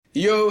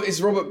Yo,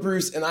 it's Robert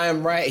Bruce and I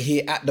am right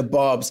here at the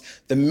Barbs,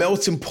 the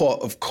melting pot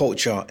of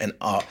culture and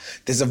art.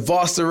 There's a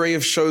vast array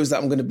of shows that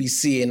I'm going to be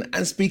seeing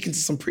and speaking to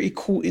some pretty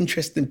cool,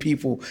 interesting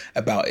people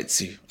about it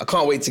too. I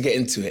can't wait to get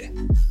into it.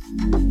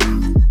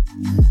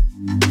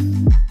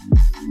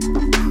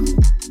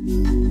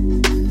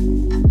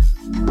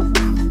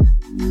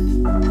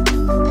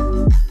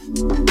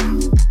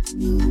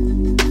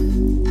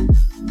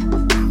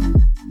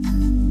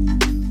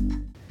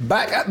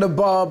 Back at the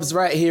Barbs,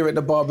 right here at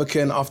the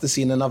Barbican, after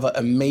seeing another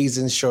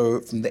amazing show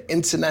from the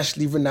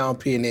internationally renowned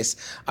pianist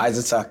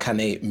Isata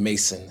Kane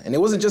Mason. And it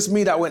wasn't just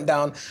me that went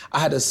down. I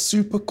had a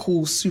super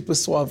cool, super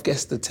suave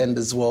guest attend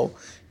as well.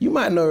 You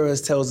might know her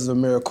as Tales of a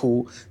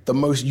Miracle, the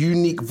most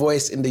unique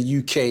voice in the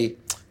UK,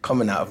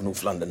 coming out of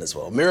North London as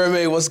well. Miraa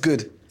May, what's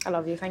good? I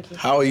love you, thank you.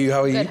 How are you?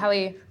 Good, how are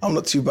you? I'm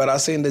not too bad. I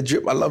was saying the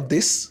drip, I love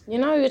this. You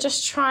know, you're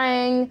just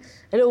trying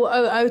a little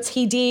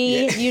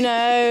OOTD, you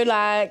know,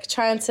 like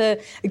trying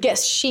to get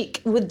chic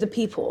with the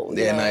people.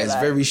 Yeah, know, it's like,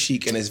 very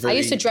chic and it's very... I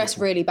used to dress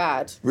really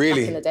bad.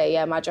 Really? Back in the day,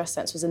 yeah, my dress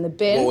sense was in the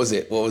bin. What was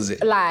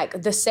it?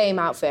 Like the same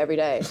outfit every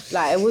day.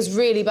 Like it was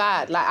really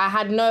bad. Like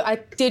I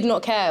did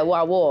not care what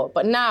I wore.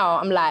 But now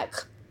I'm like,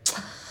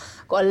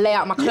 gotta lay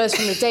out my clothes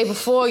from the day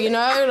before, you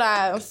know?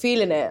 Like, I'm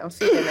feeling it.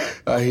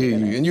 I hear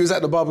you. And you was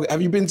at the Barbican.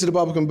 Have you been to the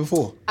Barbican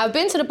before? I've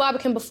been to the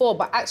Barbican before,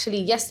 but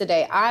actually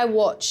yesterday I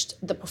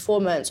watched the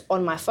performance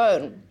on my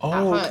phone at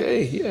home.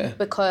 Okay, yeah.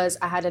 Because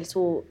I had a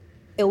little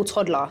ill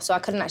toddler, so I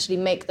couldn't actually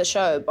make the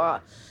show.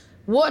 But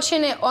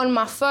watching it on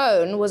my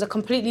phone was a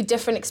completely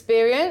different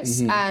experience.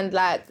 Mm-hmm. And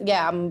like,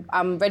 yeah,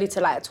 I'm ready to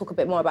like talk a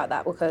bit more about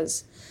that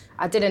because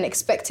I didn't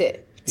expect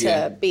it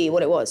to be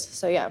what it was,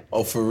 so yeah.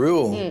 Oh, for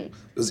real? It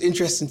was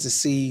interesting to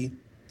see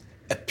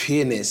a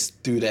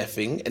pianist do their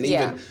thing, and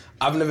even,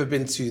 I've never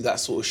been to that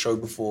sort of show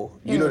before.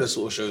 You know the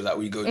sort of shows that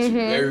we go to,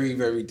 very,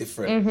 very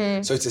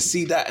different. So to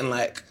see that and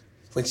like,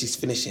 when she's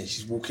finishing,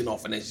 she's walking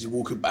off and then she's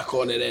walking back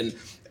on and then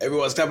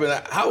everyone's clapping.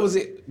 Like, how was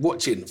it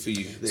watching for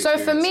you? So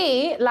for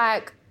me,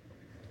 like,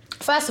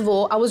 first of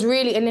all, I was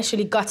really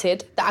initially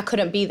gutted that I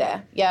couldn't be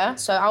there, yeah?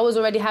 So I was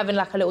already having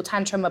like a little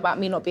tantrum about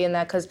me not being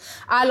there because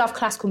I love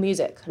classical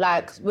music,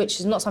 like, which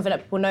is not something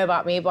that people know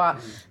about me, but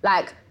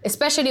like,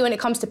 especially when it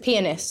comes to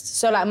pianists.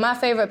 So like my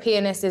favorite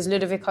pianist is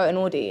Ludovico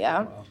Einaudi,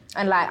 yeah? Wow.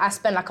 And like I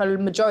spent like a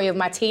majority of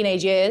my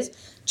teenage years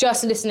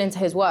just listening to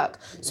his work.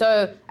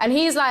 So, and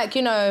he's like,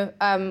 you know,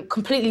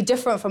 completely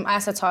different from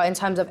Isata in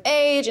terms of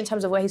age, in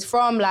terms of where he's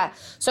from, like,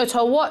 so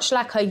to watch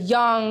like a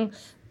young,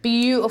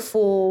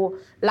 beautiful,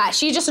 like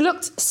she just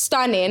looked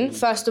stunning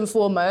first and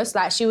foremost.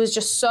 Like she was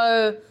just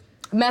so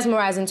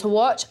mesmerizing to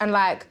watch. And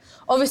like,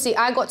 obviously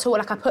I got to,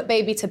 like I put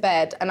baby to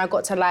bed and I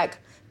got to like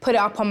put it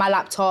up on my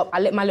laptop. I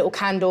lit my little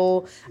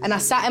candle and I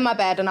sat in my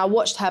bed and I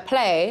watched her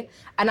play.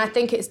 And I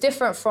think it's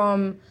different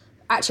from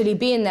actually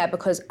being there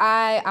because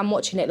I am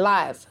watching it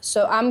live.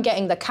 So I'm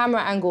getting the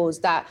camera angles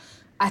that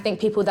I think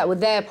people that were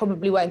there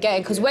probably weren't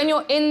getting. Because when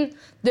you're in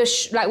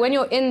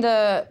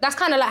the, that's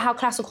kind of like how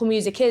classical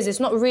music is. It's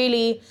not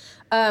really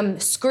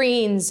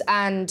screens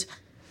and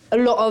a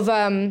lot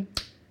of,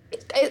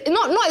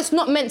 it's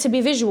not meant to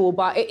be visual,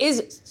 but it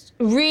is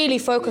really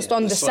focused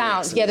on the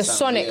sound. Yeah, the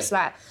sonics,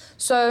 like.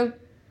 So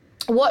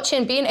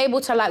being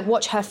able to like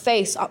watch her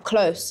face up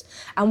close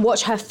and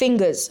watch her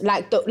fingers,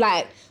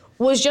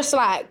 was just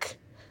like,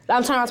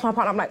 I'm turning around to my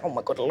partner, I'm like, oh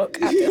my God,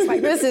 look at this.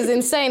 Like, this is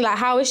insane. Like,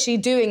 how is she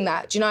doing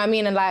that? Do you know what I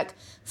mean? And like,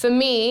 for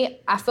me,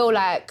 I feel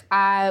like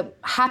I'm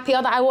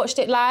happier that I watched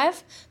it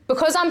live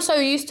because I'm so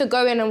used to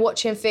going and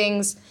watching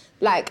things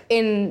like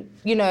in,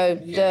 you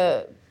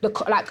know,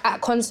 like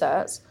at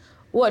concerts.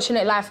 Watching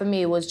it live for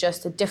me was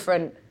just a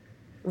different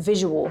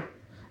visual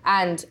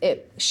and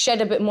it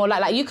shed a bit more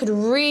light. Like you could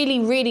really,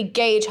 really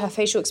gauge her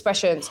facial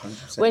expressions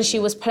when she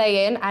was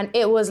playing and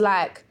it was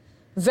like,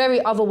 very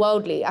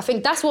otherworldly. I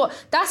think that's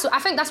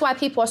why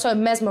people are so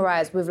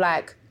mesmerized with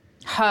like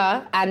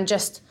her and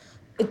just,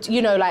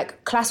 you know,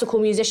 like classical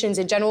musicians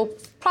in general.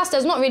 Plus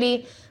there's not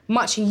really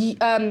much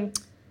a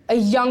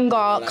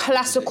younger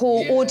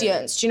classical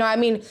audience. Do you know what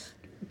I mean?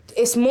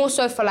 It's more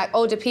so for like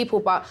older people,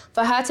 but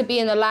for her to be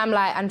in the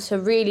limelight and to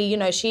really, you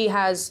know, she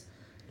has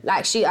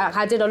like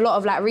I did a lot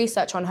of like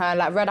research on her and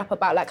like read up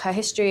about like her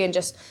history and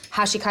just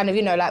how she kind of,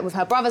 you know, like with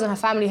her brothers and her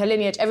family, her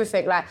lineage,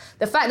 everything. Like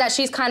the fact that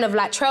she's kind of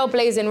like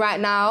trailblazing right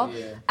now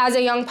as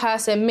a young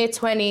person,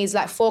 mid-20s,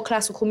 like for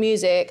classical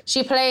music.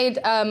 She played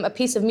a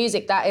piece of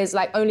music that is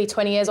like only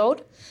 20 years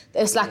old.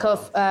 It's like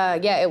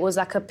it was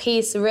like a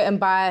piece written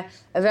by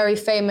a very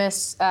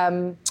famous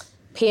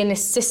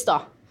pianist's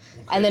sister.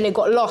 And then it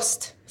got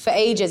lost for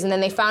ages, and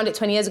then they found it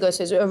 20 years ago,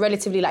 so it's a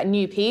relatively like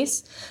new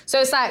piece. So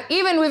it's like,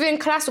 even within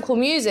classical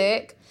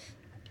music,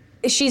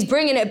 she's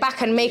bringing it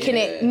back and making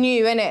it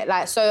new, innit?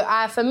 Like, so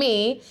for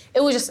me,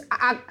 it was just,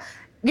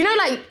 you know,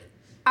 like,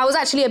 I was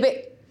actually a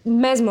bit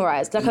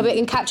mesmerized, like a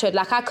bit encaptured.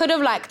 Like I could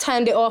have like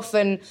turned it off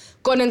and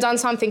gone and done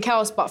something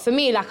else, but for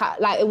me, like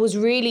it was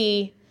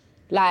really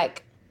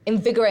like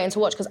invigorating to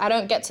watch because I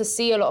don't get to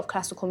see a lot of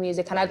classical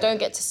music and I don't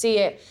get to see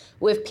it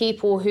with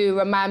people who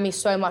remind me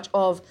so much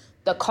of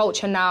the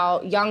culture now,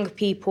 young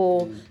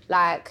people,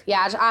 like,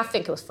 yeah, I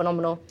think it was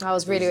phenomenal. I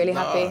was really, really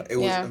happy. It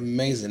was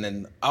amazing.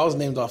 And I was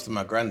named after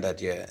my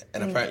granddad,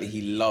 and apparently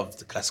he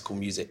loved classical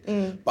music.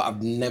 But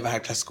I've never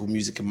had classical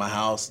music in my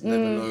house,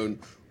 never known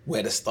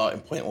where the starting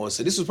point was.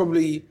 So this was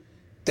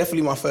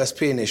definitely my first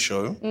pianist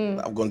show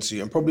that I've gone to,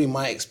 and probably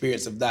my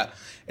experience of that.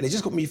 And it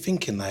just got me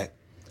thinking, like,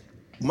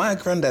 my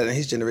granddad and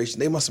his generation,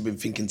 they must have been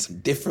thinking some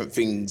different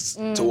things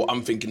to what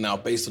I'm thinking now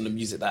based on the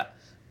music that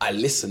I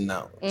listen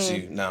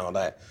to now.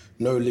 Like,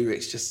 no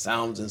lyrics, just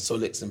sounds and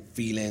solics and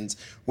feelings.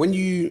 When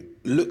you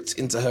looked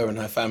into her and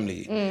her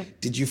family,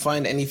 did you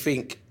find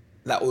anything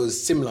that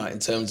was similar in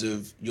terms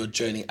of your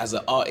journey as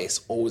an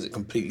artist, or was it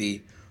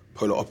completely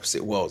polar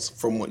opposite worlds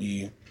from what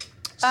you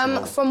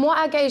saw? From what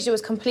I gauged, it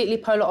was completely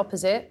polar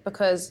opposite,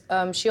 because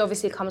she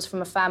obviously comes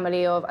from a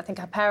family of, I think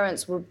her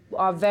parents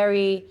are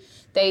very,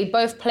 they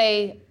both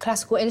play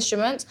classical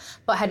instruments,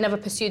 but had never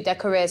pursued their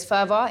careers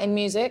further in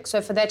music.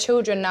 So for their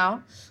children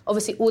now,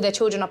 obviously all their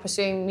children are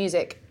pursuing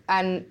music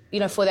and, you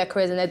know, for their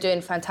careers, and they're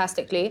doing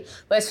fantastically.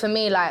 Whereas for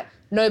me, like,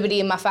 nobody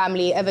in my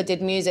family ever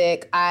did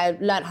music. I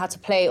learned how to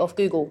play off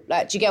Google.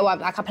 Like, do you get what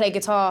like, I play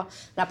guitar,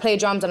 and I play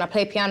drums, and I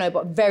play piano,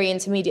 but very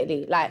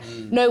intermediately. Like,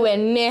 nowhere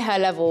near her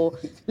level,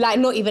 like,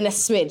 not even a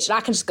smidge. Like,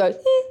 I can just go,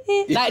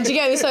 like, do you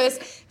get me? So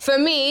it's, for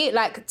me,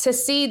 like, to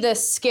see the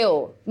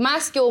skill, my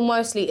skill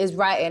mostly is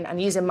writing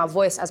and using my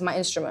voice as my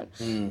instrument.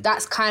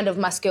 That's kind of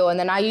my skill. And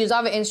then I use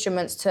other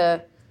instruments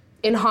to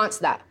enhance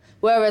that.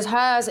 Whereas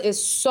hers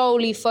is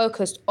solely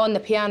focused on the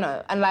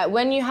piano. And like,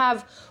 when you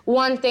have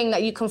one thing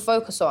that you can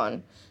focus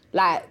on,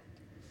 like,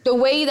 the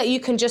way that you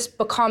can just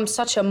become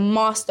such a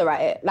master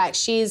at it, like,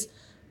 she's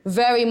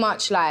very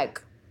much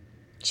like,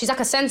 she's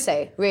like a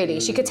sensei, really.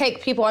 She could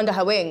take people under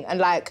her wing and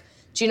like,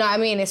 do you know what I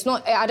mean? It's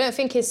not, I don't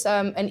think it's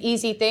an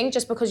easy thing.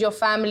 Just because your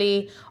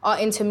family are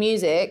into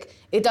music,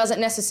 it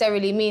doesn't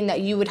necessarily mean that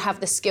you would have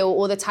the skill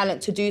or the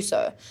talent to do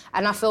so.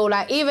 And I feel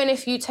like even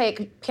if you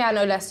take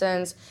piano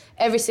lessons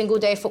every single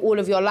day for all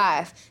of your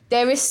life,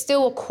 there is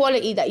still a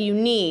quality that you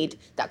need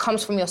that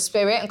comes from your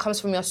spirit and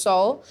comes from your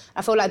soul.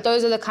 I feel like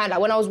those are the kind,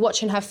 like, when I was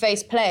watching her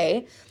face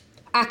play,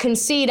 I can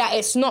see that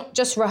it's not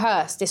just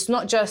rehearsed, it's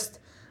not just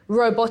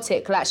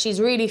robotic, like,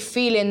 she's really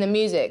feeling the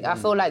music. I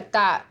feel like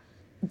that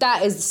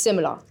is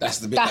similar. That's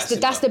the bit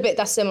that's the bit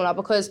that's similar,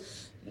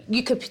 because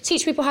you could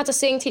teach people how to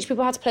sing, teach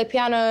people how to play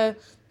piano,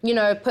 you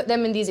know, put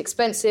them in these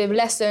expensive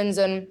lessons,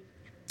 and,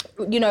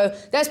 you know,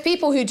 there's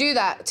people who do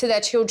that to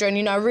their children,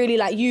 you know, really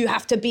like, you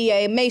have to be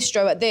a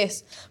maestro at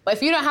this. But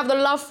if you don't have the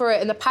love for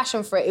it and the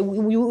passion for it, it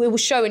will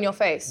show in your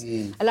face.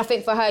 And I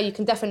think for her, you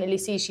can definitely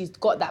see she's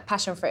got that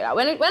passion for it. Like,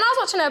 when I was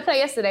watching her play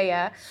yesterday,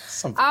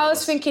 I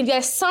was thinking,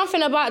 there's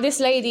something about this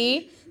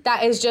lady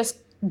that is just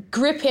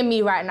gripping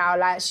me right now.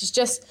 Like, she's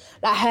just,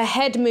 like, her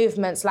head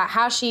movements, like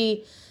how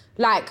she,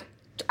 like,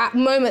 at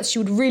moments she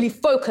would really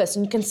focus,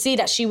 and you can see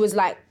that she was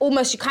like,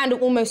 almost, she kind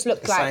of almost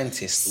looked like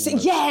scientist.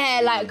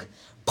 Yeah, like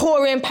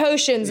pouring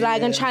potions,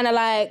 like, and trying to,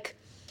 like,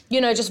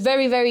 you know, just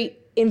very, very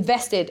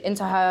invested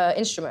into her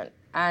instrument.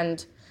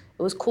 And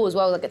it was cool as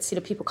well. I get to see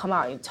the people come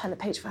out and you turn the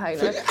page for her, you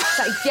know? It's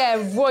like, yeah,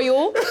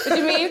 royal. What do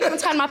you mean? Come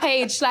turn my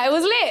page. Like, it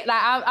was lit.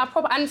 Like,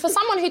 and for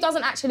someone who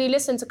doesn't actually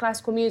listen to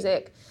classical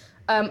music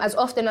as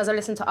often as I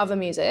listen to other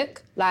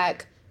music,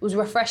 like, it was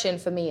refreshing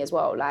for me as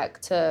well, like,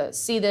 to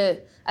see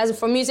as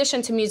from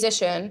musician to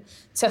musician,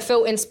 to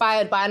feel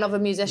inspired by another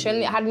musician.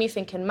 It had me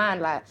thinking, man,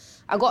 like,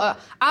 I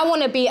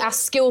want to be as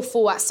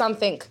skillful at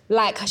something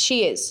like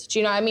she is. Do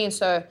you know what I mean?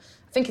 So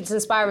I think it's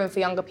inspiring for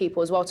younger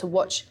people as well to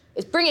watch.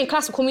 It's bringing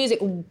classical music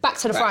back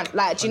to the front.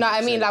 Like, do you know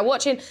what I mean? Like,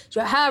 watching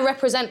her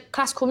represent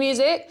classical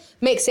music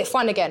makes it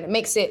fun again. It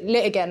makes it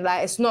lit again.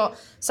 Like, it's not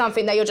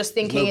something that you're just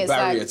thinking is like...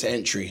 no barrier to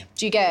entry.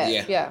 Do you get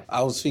it? Yeah.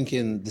 I was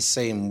thinking the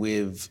same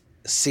with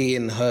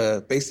seeing her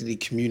basically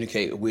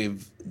communicate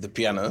with the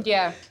piano.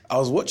 Yeah. I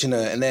was watching her,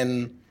 and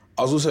then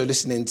I was also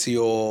listening to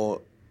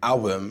your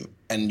album,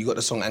 and you got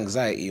the song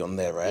Anxiety on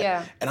there, right?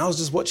 Yeah. And I was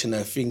just watching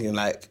her thinking,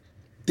 like,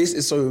 this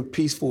is so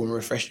peaceful and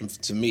refreshing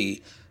to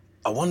me.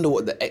 I wonder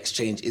what the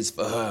exchange is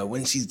for her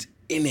when she's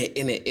in it.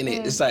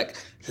 It's like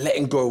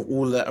letting go of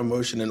all that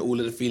emotion and all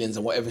of the feelings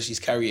and whatever she's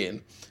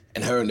carrying,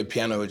 and her and the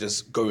piano are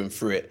just going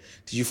through it.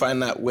 Did you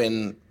find that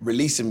when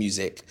releasing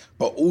music,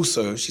 but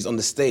also she's on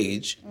the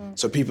stage,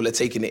 so people are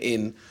taking it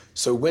in?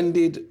 So when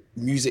did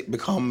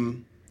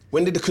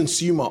the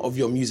consumer of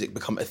your music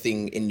become a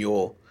thing in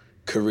your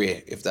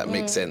career, if that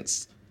makes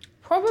sense?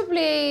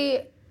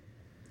 Probably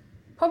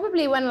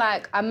when,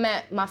 like, I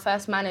met my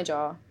first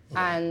manager,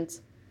 and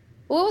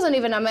well, it wasn't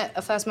even I met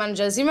a first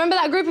manager. Do you remember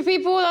that group of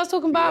people that I was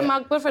talking about? Yeah. My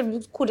boyfriend,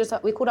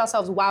 we called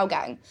ourselves Wow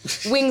Gang.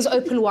 Wings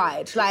open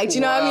wide. Like, do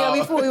you know what I mean?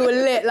 Like, we thought we were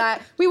lit.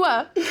 Like, we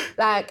were.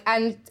 Like,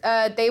 and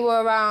they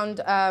were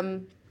around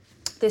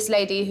this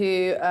lady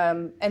who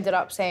ended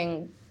up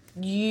saying,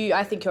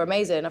 I think you're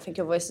amazing. I think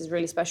your voice is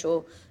really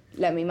special.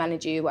 Let me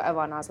manage you,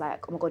 whatever. And I was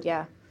like, oh my God,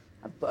 yeah.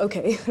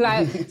 Okay.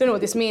 Like, don't know what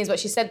this means, but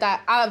she said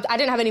that. I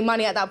didn't have any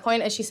money at that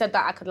point, and she said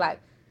that I could, like,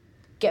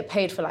 get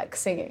paid for like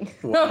singing.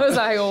 Wow. I was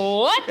like,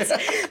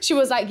 what? She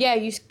was like, yeah,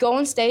 you go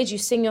on stage, you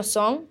sing your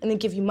song, and they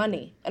give you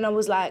money. And I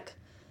was like,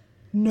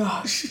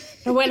 no.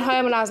 I went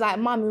home and I was like,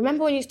 Mum,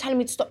 remember when you was telling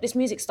me to stop this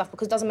music stuff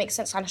because it doesn't make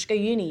sense and I should go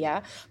uni,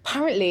 yeah?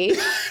 Apparently,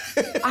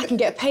 I can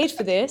get paid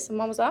for this. And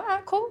Mum was like, all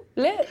right, cool,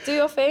 lit, do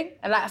your thing.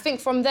 And like, I think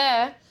from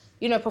there,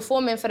 you know,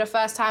 performing for the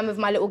first time with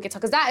my little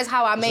guitar, because that is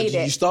how I made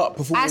it. You start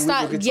performing with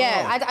your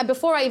guitar? Yeah,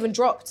 before I even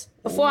dropped.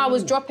 Before I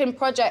was dropping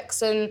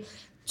projects and,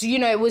 you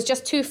know, it was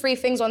just 2-3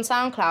 things on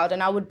SoundCloud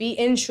and I would be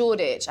in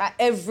Shoreditch at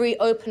every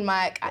open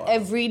mic, at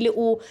every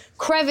little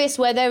crevice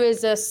where there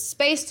is a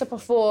space to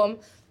perform.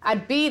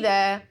 I'd be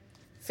there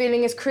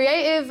feeling as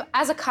creative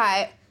as a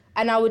kite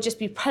and I would just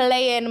be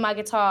playing my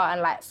guitar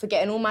and like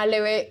forgetting all my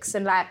lyrics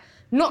and like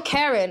not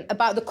caring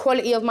about the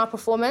quality of my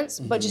performance,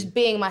 but just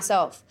being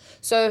myself.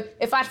 So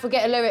if I'd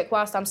forget a lyric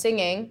whilst I'm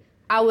singing,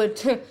 I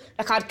would,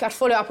 like I'd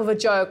follow it up with a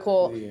joke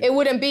or it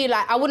wouldn't be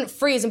like, I wouldn't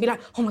freeze and be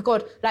like, oh my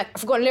God, like I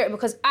forgot a lyric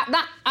because at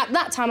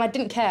that time I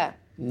didn't care.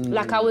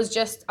 Like I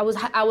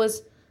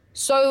was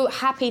so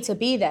happy to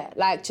be there.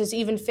 Like, just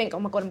even think, oh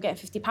my God, I'm getting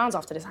 £50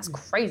 after this. That's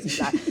crazy.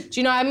 Like, do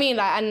you know what I mean?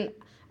 Like, and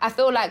I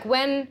feel like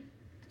when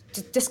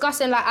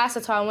discussing like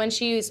Asata and when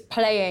she's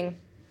playing,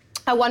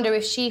 I wonder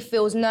if she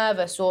feels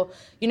nervous or,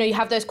 you know, you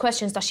have those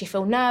questions, does she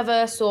feel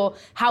nervous or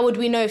how would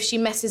we know if she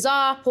messes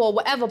up or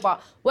whatever?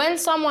 But when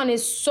someone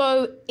is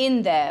so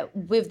in there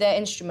with their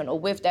instrument or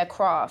with their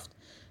craft,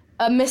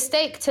 a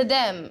mistake to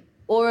them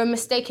or a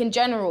mistake in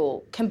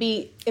general can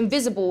be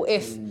invisible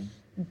if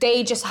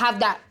they just have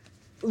that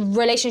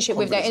relationship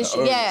with their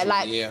instrument.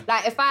 Like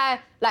if I,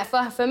 like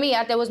for me,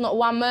 there was not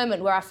one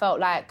moment where I felt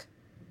like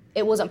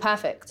it wasn't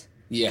perfect.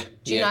 Yeah.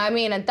 Do you know what I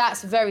mean? And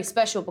that's very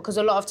special because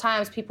a lot of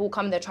times people will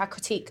come there, try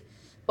critique.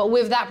 But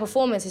with that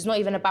performance, it's not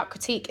even about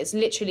critique. It's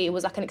literally, it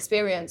was like an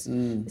experience,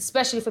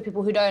 especially for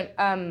people who don't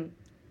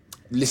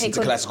listen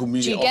to classical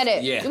music. Do you get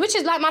it? Yeah. Which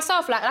is like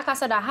myself, like I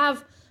said, I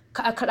have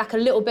like a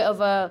little bit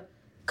of a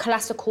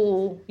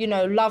classical, you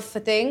know, love for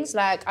things.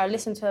 Like I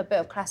listen to a bit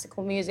of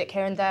classical music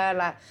here and there.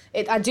 Like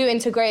I do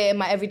integrate it in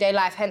my everyday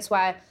life. Hence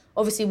why,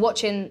 obviously,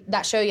 watching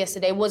that show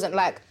yesterday wasn't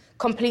like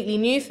completely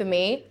new for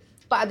me.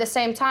 But at the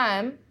same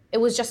time, it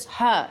was just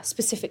her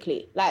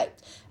specifically. Like,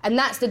 and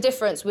that's the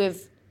difference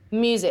with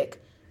music.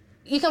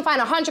 You can find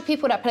 100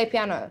 people that play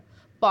piano,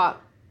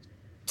 but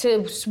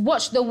to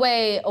watch the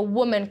way a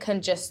woman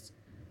can just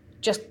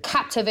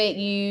captivate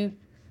you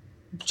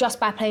just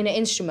by playing an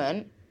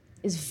instrument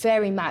is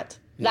very mad.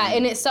 Like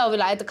in itself,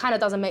 like it kind of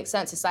doesn't make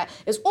sense. It's like,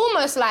 it's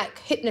almost like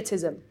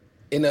hypnotism.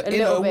 In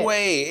a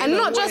way. And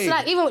not just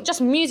like, even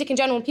just music in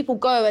general, when people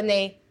go and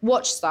they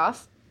watch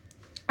stuff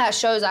at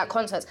shows, at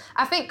concerts.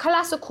 I think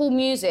classical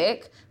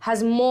music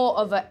has more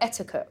of an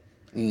etiquette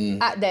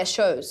at their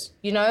shows,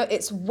 you know?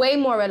 It's way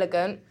more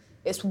elegant.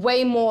 It's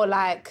way more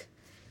like,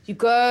 you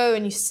go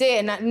and you sit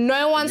and like,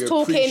 no one's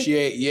talking.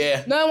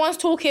 No one's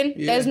talking.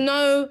 Yeah. There's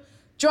no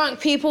drunk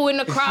people in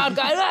the crowd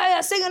going,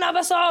 oh, sing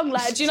another song.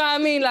 Like, do you know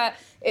what I mean? Like,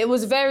 it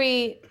was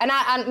very,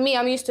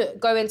 I'm used to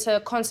going to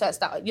concerts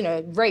that, you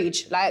know,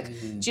 rage. Like,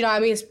 do you know what I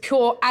mean? It's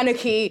pure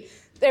anarchy.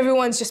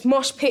 Everyone's just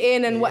mosh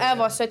pitting and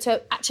whatever. So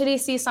to actually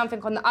see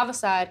something on the other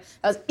side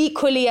that was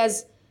equally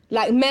as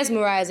like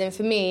mesmerizing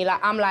for me, like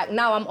I'm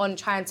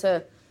trying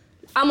to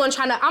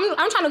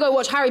go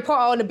watch Harry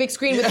Potter on the big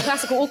screen with a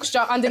classical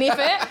orchestra underneath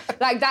it.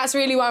 Like that's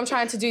really what I'm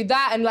trying to do.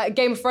 That and like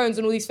Game of Thrones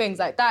and all these things.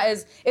 Like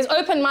it's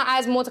opened my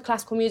eyes more to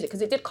classical music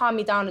because it did calm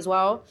me down as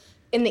well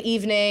in the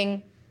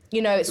evening.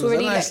 You know, it's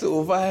already a nice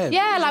little vibe.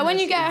 Yeah, like when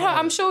you get home,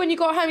 I'm sure when you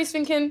got home, you're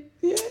thinking,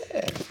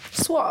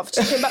 suave,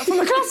 just came back from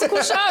a classical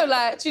show.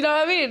 Like, do you know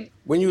what I mean?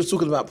 When you were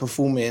talking about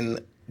performing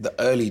the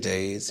early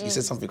days, you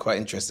said something quite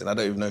interesting. I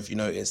don't even know if you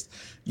noticed.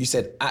 You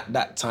said at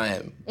that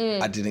time,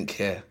 I didn't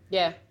care.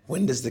 Yeah.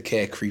 When does the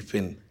care creep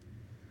in?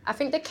 I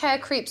think the care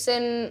creeps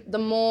in the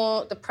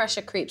more the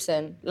pressure creeps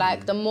in.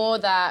 Like the more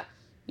that,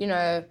 you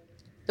know,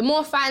 the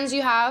more fans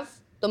you have,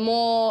 the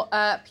more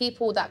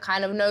people that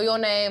kind of know your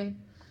name.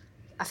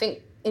 I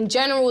think in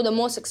general, the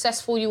more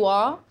successful you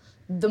are,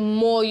 the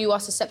more you are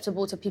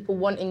susceptible to people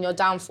wanting your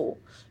downfall.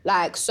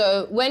 Like,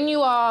 so when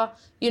you are,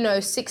 you know,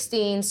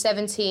 16,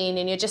 17,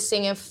 and you're just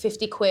singing for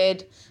 50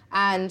 quid,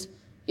 and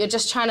you're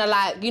just trying to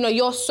like, you know,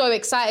 you're so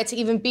excited to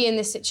even be in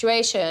this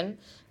situation,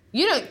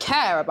 you don't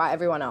care about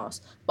everyone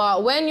else.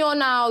 But when you're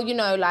now, you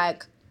know,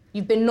 like,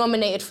 you've been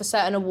nominated for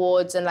certain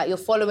awards and like your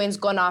following's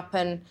gone up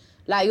and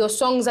like your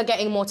songs are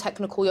getting more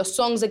technical, your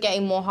songs are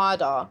getting more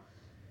harder,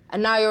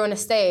 and now you're on a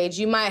stage,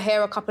 you might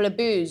hear a couple of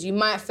boos. You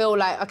might feel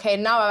like, okay,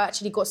 now I've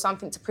actually got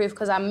something to prove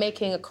because I'm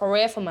making a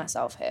career for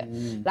myself here.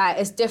 Like,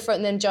 it's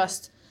different than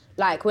just,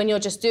 like, when you're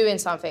just doing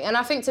something. And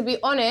I think, to be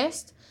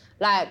honest,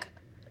 like,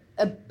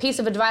 a piece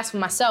of advice for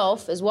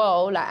myself as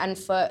well, like, and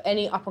for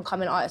any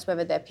up-and-coming artists,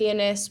 whether they're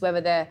pianists, whether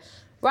they're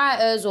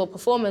writers or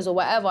performers or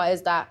whatever,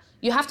 is that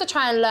you have to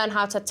try and learn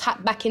how to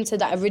tap back into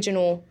that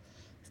original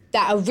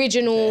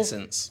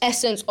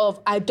essence of,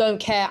 I don't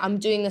care, I'm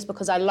doing this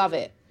because I love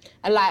it.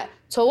 And like,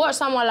 to watch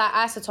someone like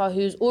Asata,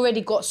 who's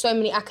already got so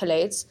many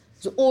accolades,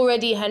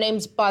 her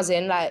name's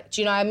buzzing, like,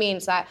 do you know what I mean?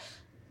 It's like,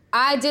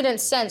 I didn't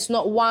sense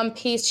not one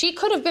piece. She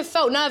could have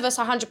felt nervous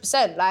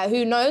 100%, like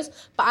who knows?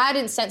 But I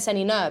didn't sense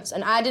any nerves,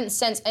 and I didn't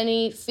sense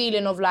any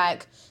feeling of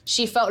like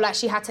she felt like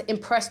she had to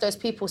impress those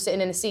people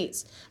sitting in the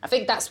seats. I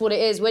think that's what it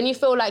is. When you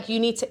feel like you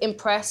need to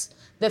impress,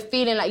 the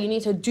feeling like you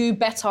need to do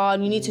better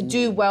and you need to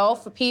do well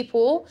for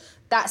people,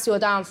 that's your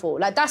downfall.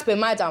 Like that's been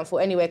my downfall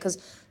anyway, because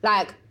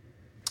like,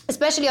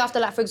 especially after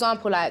like, for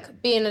example,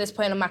 like being at this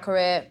point in my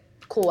career,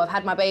 cool, I've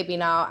had my baby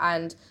now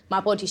and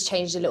my body's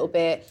changed a little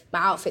bit, my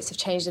outfits have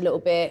changed a little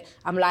bit.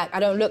 I'm like, I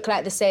don't look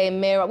like the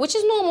same Miraa, which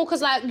is normal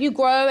because like you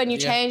grow and you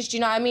change, do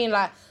you know what I mean?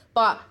 Like,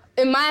 but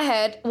in my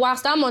head,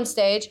 whilst I'm on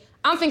stage,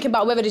 I'm thinking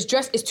about whether this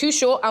dress is too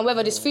short and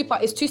whether this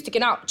fupa is too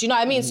sticking out, do you know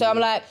what I mean? So I'm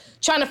like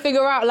trying to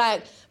figure out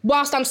like,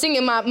 whilst I'm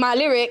singing my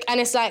lyric, and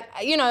it's like,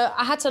 you know,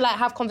 I had to like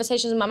have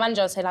conversations with my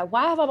manager and say like,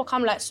 why have I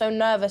become like so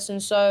nervous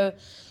and so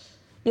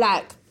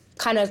like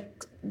kind of,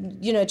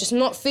 you know, just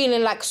not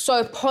feeling like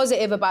so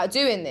positive about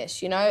doing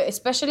this, you know,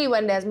 especially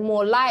when there's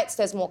more lights,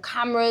 there's more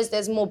cameras,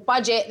 there's more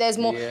budget, there's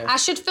more, I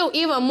should feel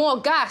even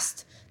more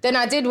gassed than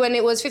I did when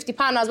it was £50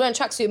 and I was wearing a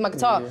tracksuit with my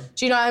guitar.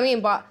 Do you know what I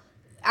mean? But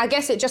I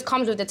guess it just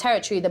comes with the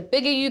territory. The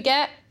bigger you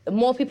get, the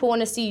more people want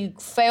to see you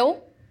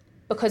fail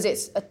because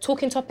it's a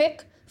talking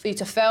topic for you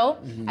to fail,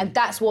 and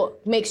that's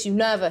what makes you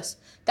nervous.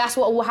 That's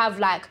what will have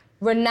like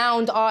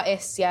renowned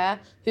artists, yeah,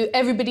 who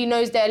everybody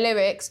knows their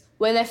lyrics.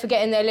 When they're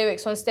forgetting their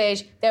lyrics on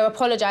stage, they're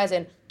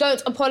apologising.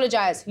 Don't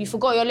apologise. You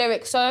forgot your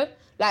lyrics, so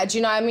like, do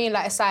you know what I mean?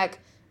 Like, it's like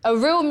a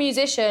real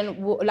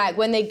musician, like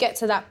when they get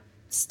to that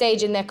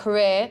stage in their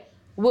career,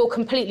 will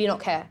completely not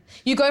care.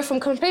 You go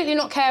from completely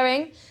not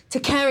caring to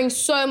caring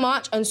so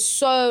much and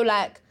so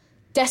like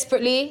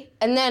desperately,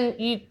 and then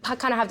you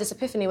kind of have this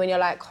epiphany when you're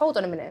like, hold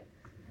on a minute,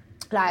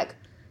 like,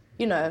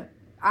 you know,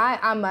 I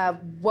am a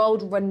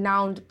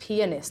world-renowned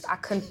pianist. I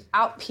can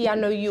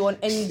out-piano you on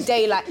any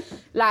day.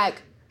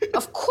 Like,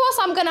 of course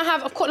I'm gonna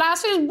have, of course, like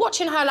I was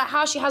watching her, like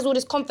how she has all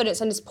this confidence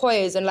and this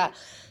poise and like,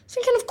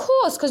 thinking of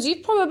course, because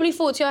you've probably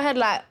thought to your head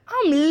like,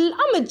 I'm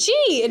a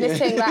G in this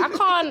thing. Like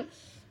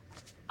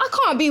I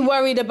can't be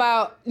worried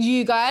about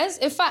you guys.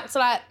 In fact,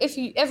 like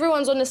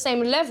everyone's on the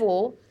same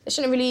level, there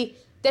shouldn't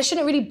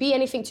really be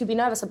anything to be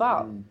nervous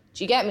about.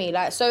 Do you get me?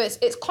 Like, so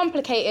it's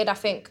complicated, I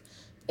think,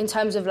 in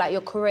terms of like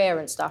your career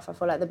and stuff. I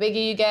feel like the bigger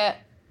you get,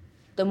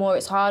 the more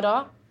it's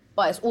harder.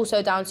 But it's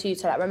also down to you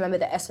to like remember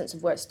the essence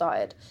of where it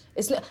started.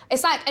 It's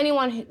like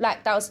anyone who,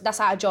 like that's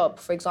at a job,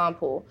 for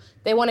example.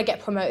 They want to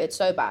get promoted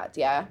so bad,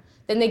 yeah.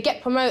 Then they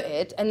get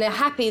promoted and they're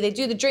happy. They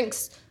do the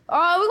drinks.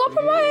 Oh, we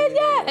got promoted,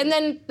 yeah. And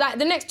then like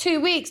the next 2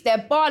 weeks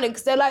they're bawling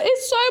because they're like,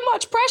 it's so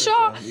much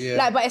pressure. Yeah.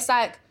 Like, but it's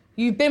like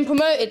you've been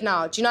promoted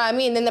now. Do you know what I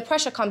mean? Then the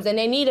pressure comes. Then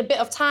they need a bit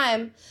of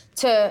time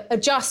to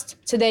adjust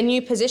to their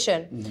new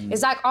position.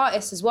 It's like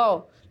artists as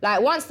well. Like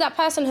once that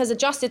person has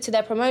adjusted to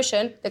their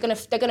promotion, they're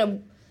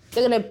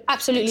gonna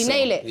absolutely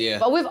nail it. Yeah.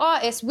 But with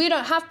artists, we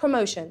don't have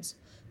promotions.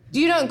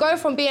 You don't go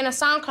from being a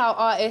SoundCloud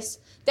artist,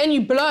 then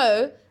you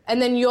blow,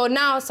 and then you're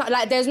now,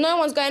 like, there's no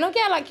one's going, oh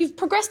yeah, like you've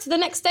progressed to the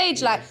next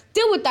stage, like,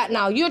 deal with that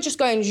now. You're just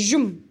going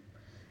zoom.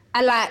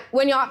 And like,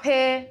 when you're up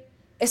here,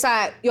 it's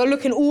like, you're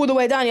looking all the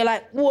way down, you're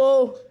like,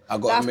 whoa. I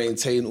gotta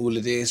maintain all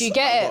of this. Do you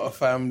get it? I've got a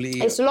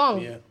family. It's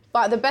long. Yeah.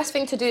 But the best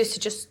thing to do is to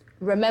just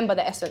remember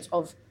the essence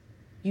of,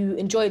 you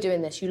enjoy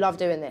doing this, you love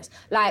doing this.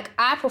 Like,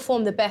 I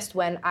perform the best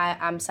when I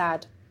am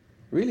sad.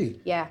 Really?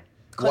 Yeah.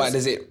 Why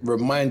does it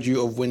remind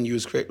you of when you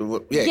was creating?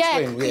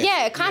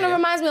 Yeah, it kind of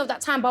reminds me of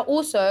that time, but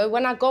also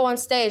when I go on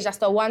stage, that's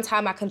the one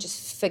time I can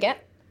just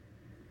forget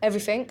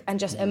everything and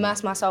just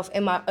immerse myself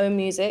in my own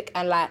music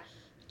and like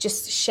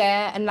just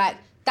share and like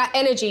that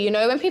energy, you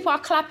know, when people are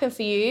clapping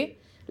for you,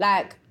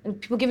 like,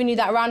 and people giving you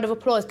that round of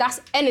applause,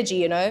 that's energy,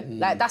 you know,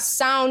 like that's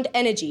sound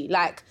energy,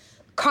 like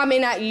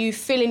coming at you,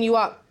 filling you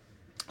up.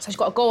 So she's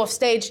got to go off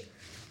stage,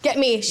 get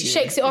me, she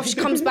shakes it off, she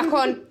comes back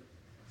on.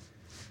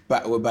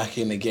 We're back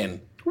in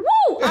again. Woo!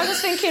 I was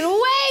just thinking,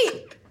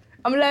 wait!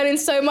 I'm learning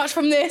so much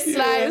from this. Yeah.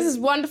 Like, this is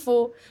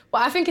wonderful.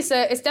 But I think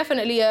it's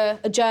definitely a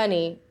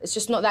journey. It's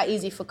just not that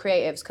easy for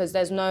creatives because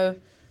there's no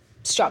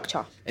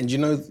structure. And you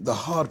know, the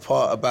hard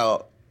part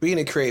about being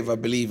a creative, I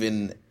believe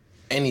in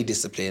any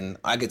discipline,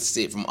 I get to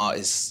see it from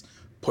artists'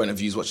 point of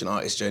views, watching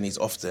artists' journeys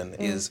often,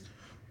 is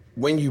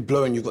when you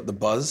blow and you've got the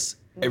buzz,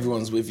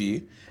 everyone's with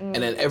you, and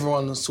then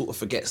everyone sort of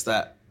forgets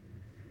that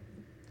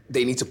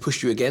they need to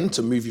push you again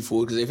to move you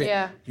forward because they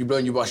think you blow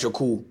and you bust, you're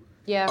cool.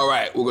 Yeah. All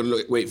right, we're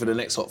gonna wait for the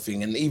next hot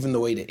thing. And even the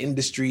way the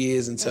industry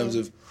is in terms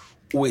of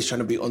always trying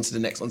to be onto the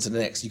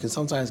next, you can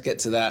sometimes get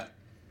to that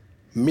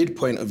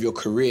midpoint of your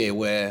career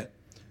where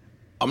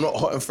I'm not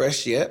hot and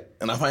fresh yet,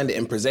 and I find it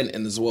in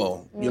presenting as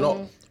well. You're not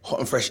hot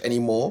and fresh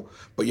anymore,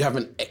 but you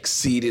haven't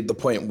exceeded the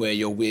point where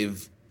you're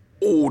with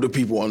all the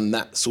people on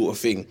that sort of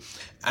thing.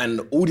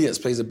 And audience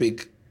plays a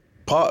big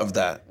part of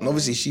that. And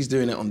obviously she's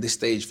doing it on this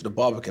stage for the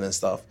Barbican and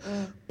stuff.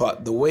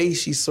 But the way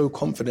she's so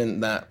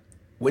confident that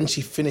when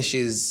she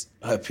finishes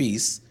her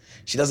piece,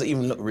 she doesn't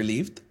even look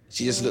relieved.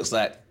 She just looks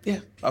like, yeah,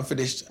 I'm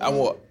finished. I'm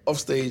off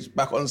stage,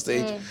 back on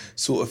stage,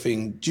 sort of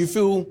thing. Do you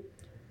feel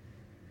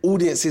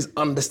audiences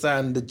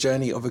understand the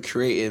journey of a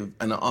creative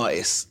and an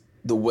artist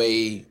the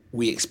way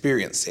we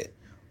experience it,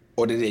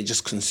 or did they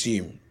just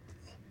consume?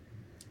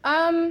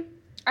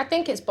 I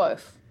think it's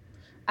both.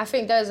 I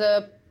think there's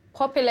a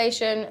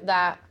population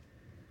that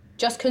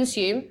just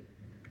consume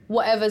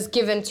whatever's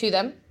given to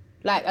them,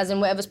 like as in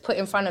whatever's put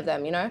in front of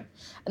them, you know?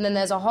 And then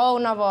there's a whole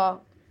nother,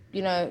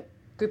 you know,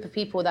 group of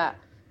people that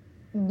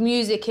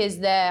music is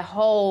their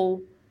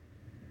whole,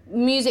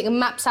 music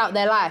maps out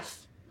their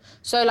life.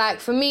 So like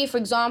for me, for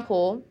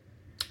example,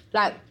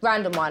 like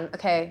random one,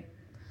 okay,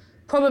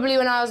 probably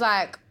when I was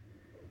like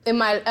in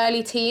my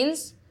early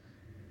teens,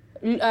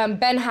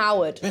 Ben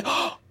Howard.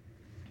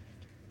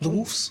 The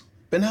Wolves?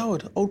 Ben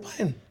Howard, Old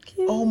Pine.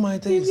 Oh my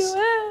days.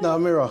 No,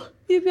 Miraa.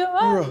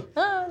 Miraa.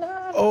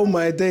 Oh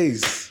my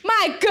days.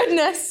 My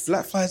goodness.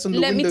 Black flies on the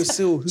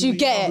windowsill. Do you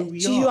get it?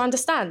 Do you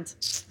understand?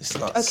 It's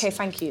nuts. Okay,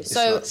 thank you. It's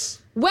So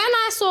nuts. when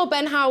I saw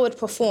Ben Howard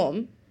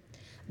perform,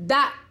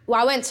 I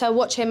went to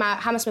watch him at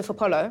Hammersmith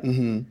Apollo,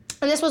 and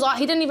this was,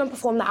 he didn't even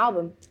perform the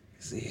album.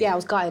 Yeah, I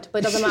was gutted, but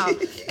it doesn't matter.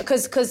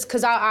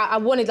 Because I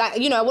wanted, like,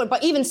 you know,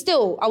 but even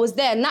still, I was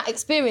there, and that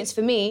experience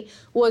for me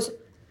was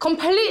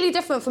completely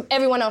different from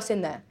everyone else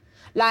in there.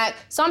 Like,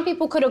 some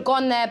people could have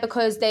gone there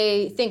because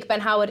they think Ben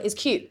Howard is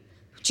cute.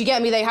 Do you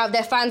get me?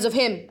 They're fans of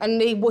him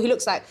and what he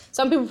looks like.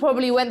 Some people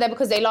probably went there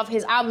because they love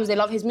his albums, they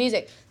love his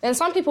music. Then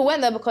some people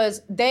went there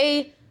because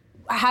they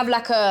have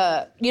like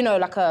a, you know,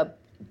 like a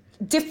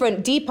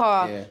different,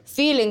 deeper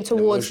feeling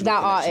towards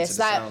that artist.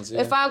 Like, sounds,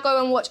 if I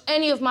go and watch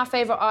any of my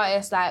favorite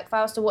artists, like if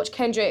I was to watch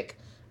Kendrick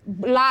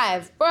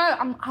live,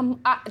 bro,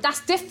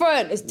 that's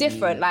different. It's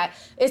different. Like,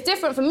 it's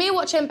different. For me,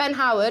 watching Ben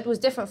Howard was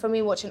different from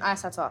me watching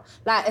Ice Hatter.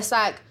 Like, it's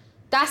like,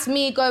 that's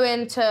me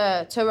going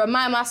to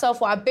remind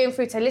myself what I've been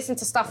through, to listen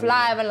to stuff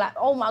live and like,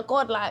 oh my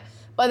God, like,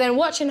 but then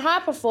watching her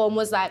perform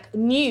was like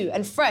new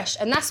and fresh.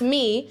 And that's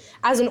me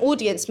as an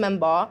audience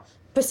member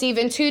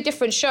perceiving two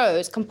different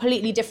shows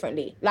completely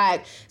differently.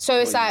 Like, so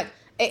it's like,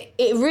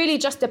 it really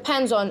just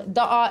depends on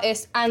the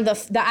artist and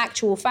the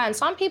actual fan.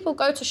 Some people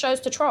go to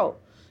shows to troll.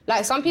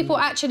 Like, some people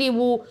actually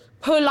will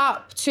pull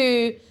up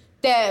to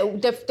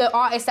the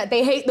artist that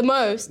they hate the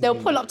most. They'll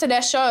pull up to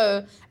their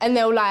show and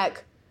they'll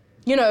like,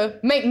 you know,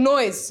 make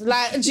noise.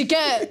 Like, do you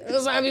get it?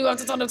 It's like, you have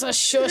to tell them to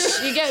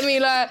shush. You get me?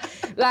 Like,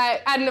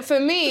 and for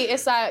me,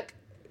 it's like,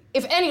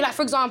 if any, like,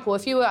 for example,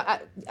 if you were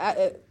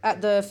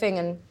at the thing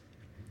and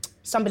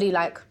somebody,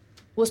 like,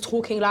 was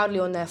talking loudly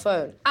on their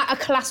phone at a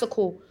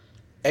classical...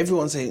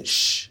 Everyone's saying,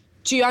 shh.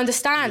 Do you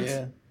understand?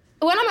 Yeah.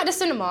 When I'm at the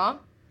cinema,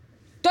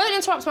 don't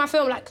interrupt my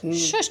film, like,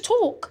 shush,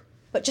 talk,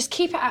 but just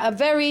keep it at a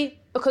very...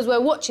 Because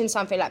we're watching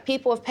something, like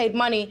people have paid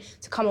money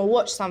to come and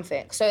watch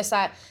something. So it's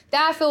like,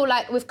 there I feel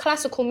like with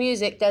classical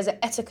music, there's an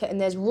etiquette and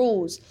there's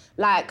rules.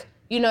 Like,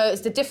 you know,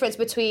 it's the difference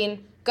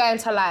between going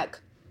to like,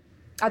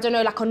 I don't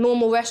know, like a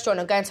normal restaurant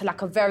and going to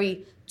like a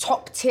very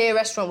top tier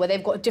restaurant where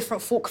they've got a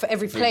different fork for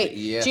every plate.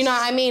 Yes. Do you know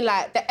what I mean?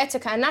 Like the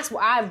etiquette, and that's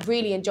what I've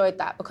really enjoyed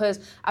that, because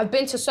I've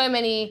been to so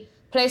many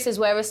places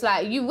where it's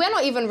like, we're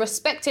not even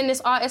respecting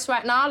this artist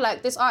right now.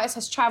 Like, this artist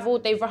has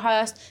travelled, they've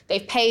rehearsed,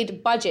 they've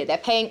paid budget, they're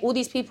paying all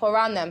these people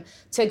around them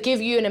to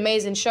give you an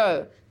amazing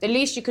show. The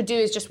least you could do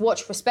is just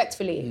watch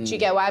respectfully. Do you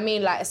get what I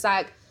mean? Like, it's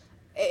like,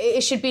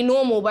 it should be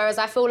normal, whereas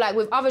I feel like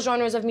with other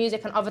genres of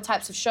music and other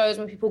types of shows,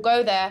 when people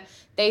go there,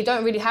 they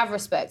don't really have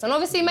respect. And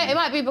obviously, it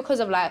might be because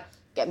of like,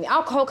 get me,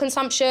 alcohol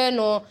consumption,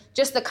 or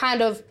just the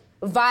kind of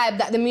vibe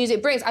that the music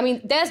brings. I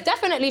mean, there's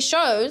definitely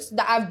shows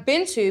that I've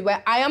been to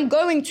where I am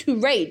going to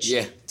rage.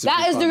 Yeah.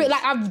 That is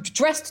like, I've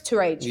dressed to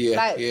rage. Yeah,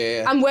 like,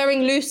 yeah. I'm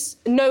wearing loose,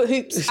 no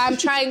hoops. I'm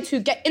trying to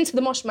get into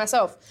the mosh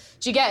myself.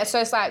 Do you get it? So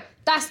it's like,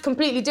 that's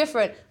completely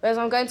different. Whereas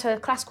I'm going to a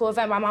classical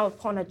event where I'm out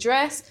put on a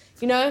dress,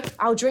 you know,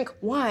 I'll drink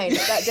wine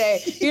that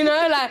day. You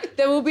know, like,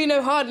 there will be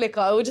no hard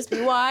liquor. It will just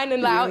be wine,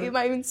 and like, you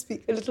might even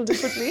speak a little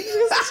differently.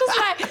 It's just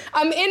like,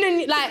 I'm in,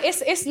 and like,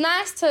 it's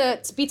nice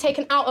to be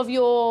taken out of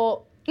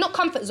your, not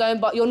comfort zone,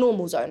 but your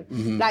normal zone.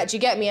 Like, do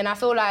you get me? And I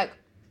feel like,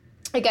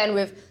 again,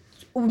 with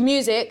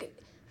music,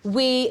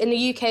 we in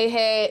the UK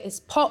here, it's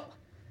pop,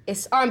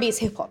 it's R&B, it's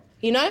hip hop,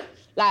 you know?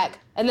 Like,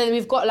 and then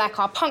we've got like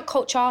our punk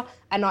culture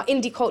and our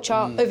indie culture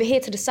over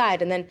here to the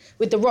side, and then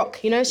with the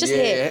rock, you know, it's just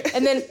here.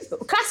 And then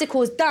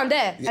classical is down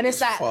there. And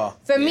it's like,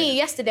 for me,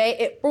 yesterday,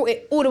 it brought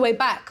it all the way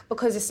back,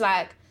 because it's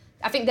like,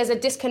 I think there's a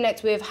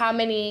disconnect with how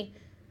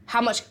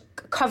much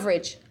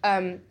coverage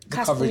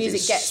classical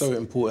music gets. So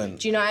important.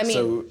 Do you know what I mean?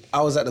 So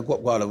I was at the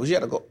Guap Gala. Was you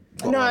at the Guap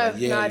Gala? No,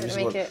 I didn't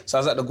make it. So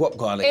I was at the Guap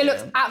Gala. It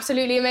looked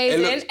absolutely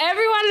amazing.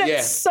 Everyone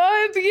looked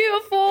so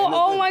beautiful.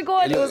 Oh my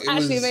God, it was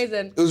actually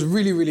amazing. It was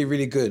really, really,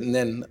 really good. And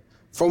then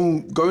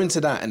from going to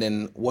that and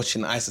then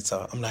watching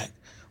Isata, I'm like,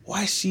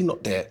 why is she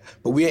not there?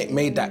 But we ain't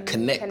made that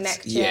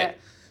connect yet.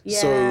 Yeah.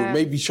 So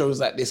maybe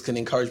shows like this can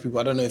encourage people.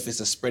 I don't know if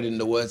it's a spreading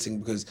the word thing,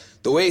 because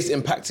the way it's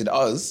impacted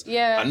us,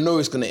 I know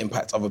it's going to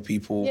impact other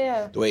people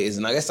the way it is.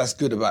 And I guess that's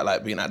good about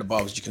like being at the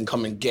Barbs. You can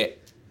come and get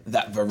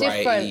that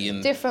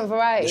variety. Different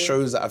variety. The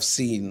shows that I've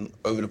seen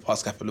over the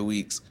past couple of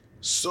weeks,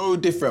 so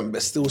different,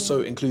 but still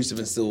so inclusive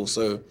and still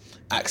so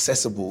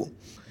accessible.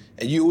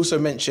 And you also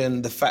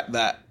mentioned the fact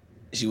that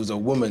she was a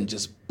woman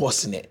just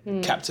bossing it,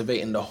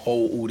 captivating the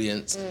whole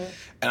audience.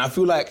 And I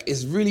feel like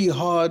it's really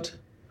hard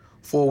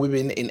for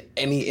women in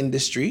any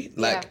industry.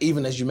 Like,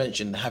 even as you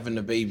mentioned, having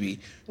a baby,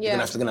 you're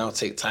gonna have to now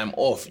take time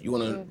off. You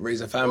wanna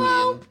raise a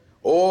family,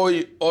 or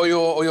your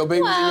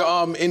baby's in your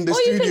arm in the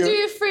studio. Or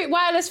you can do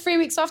wireless 3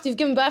 weeks after you've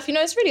given birth. You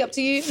know, it's really up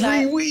to you.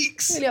 3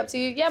 weeks? Really up to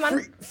you. Yeah,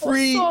 man.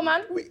 Free Sore,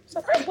 man. It's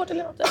a very body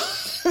up there.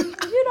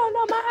 You don't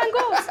know my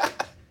angles.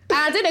 And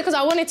I did it because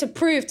I wanted to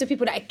prove to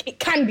people that it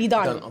can be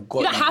done.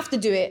 You don't have to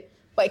do it,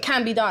 but it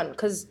can be done.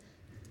 Because,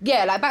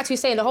 yeah, like back to you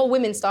saying the whole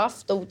women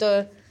stuff,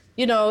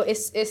 you know,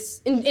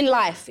 it's in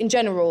life, in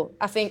general.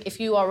 I think if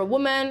you are a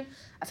woman,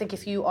 I think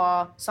if you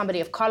are somebody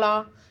of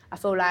colour, I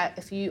feel like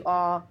if you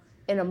are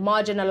in a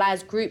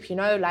marginalised group, you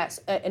know, like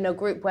in a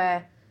group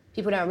where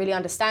people don't really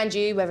understand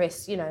you, whether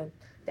it's, you know,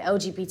 the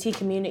LGBT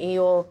community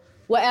or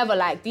whatever,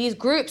 like these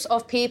groups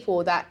of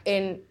people that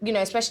in, you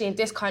know, especially in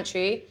this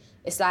country,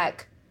 it's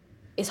like,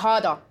 it's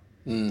harder.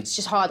 It's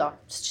just harder.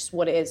 It's just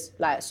what it is.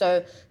 Like,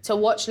 so to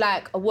watch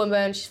like a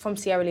woman, she's from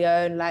Sierra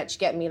Leone, like, do you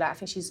get me? Like, I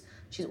think she's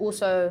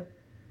also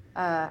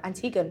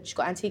Antiguan. She's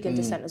got Antiguan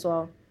descent as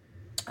well.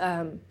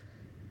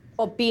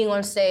 Or being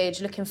on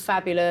stage, looking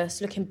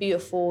fabulous, looking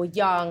beautiful,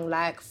 young,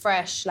 like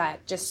fresh,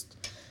 like just,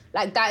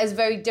 like that is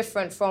very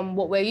different from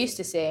what we're used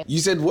to seeing. You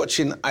said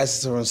watching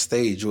Isa on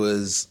stage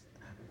was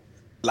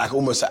like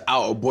almost an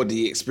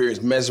out-of-body experience,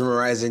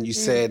 mesmerising. You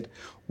said,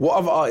 what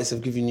other artists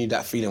have given you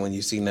that feeling when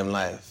you've seen them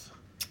live?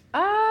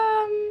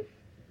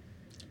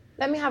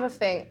 Let me have a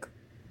think.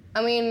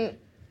 I mean,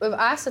 with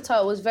Isa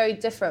it was very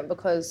different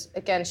because,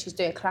 again, she's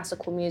doing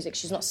classical music.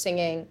 She's not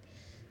singing.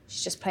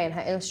 She's just playing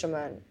her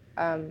instrument.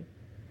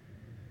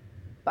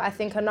 But I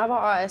think another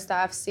artist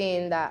that I've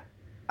seen that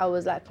I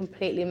was like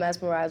completely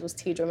mesmerised was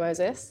Tidra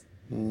Moses.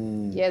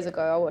 Years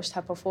ago, I watched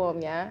her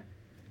perform, yeah?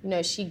 You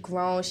know, she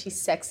grown,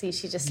 she's sexy,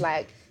 she's just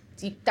like,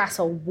 that's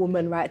a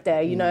woman right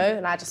there, you know?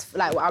 And I just,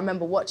 like, I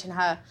remember watching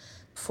her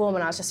perform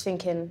and I was just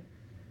thinking,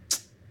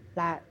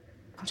 like,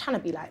 I'm trying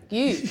to be like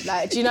you.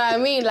 Like, do you know what I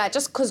mean? Like,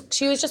 just because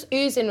she was just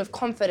oozing with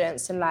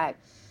confidence and like,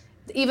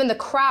 even the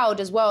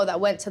crowd as well that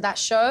went to that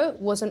show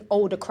was an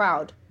older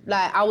crowd.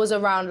 Like, I was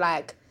around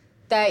like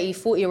 30,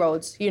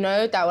 40-year-olds, you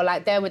know, that were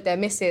like there with their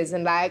misses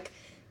and like,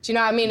 do you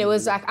know what I mean? It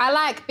was like, I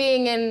like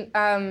being in,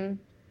 I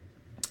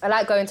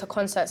like going to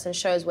concerts and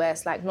shows where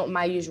it's like not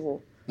my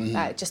usual,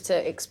 like just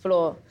to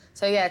explore.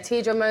 So yeah,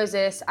 Tidra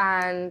Moses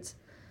and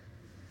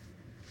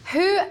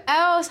who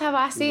else have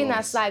I seen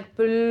that's like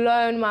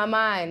blown my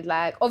mind?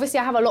 Like, obviously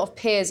I have a lot of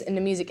peers in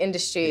the music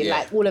industry,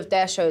 like all of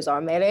their shows are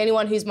amazing.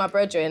 Anyone who's my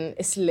brethren,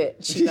 it's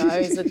lit, you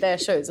know, their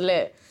show's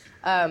lit.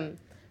 But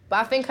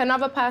I think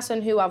another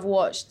person who I've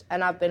watched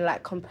and I've been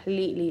like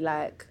completely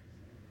like,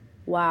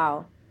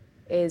 wow,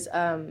 is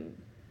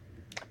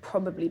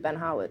probably Ben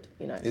Howard,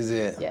 you know. Is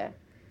it? Yeah.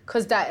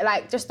 Because that,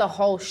 like, just the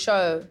whole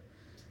show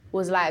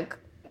was like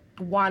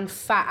one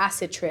fat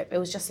acid trip. It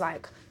was just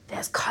like,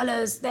 there's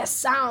colours, there's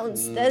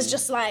sounds, there's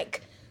just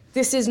like,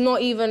 this is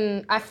not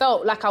even, I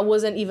felt like I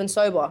wasn't even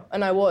sober,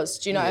 and I was,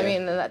 do you know what I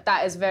mean? And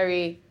that is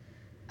very,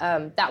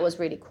 that was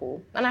really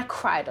cool. And I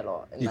cried a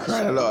lot. You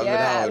cried a lot?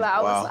 Yeah, like,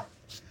 I was like,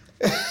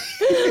 I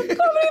can't believe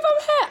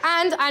I'm here.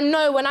 And I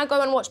know when I go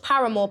and watch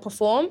Paramore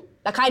perform,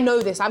 like I know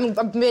this, I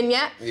haven't been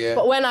yet,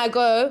 but when I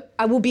go,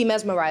 I will be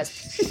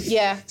mesmerised.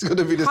 Yeah. It's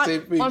gonna be the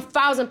same thing.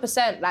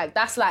 1000%, like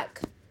that's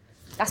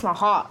my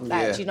heart,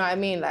 like, do you know what I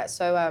mean? Like,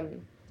 so,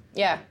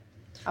 yeah,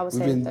 I would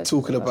say. We've been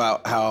talking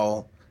about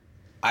how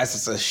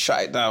Isa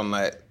shut it down,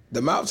 like, the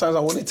amount of times I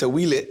wanted to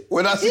wheel it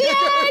when I see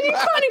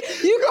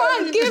you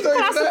can't give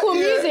classical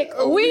music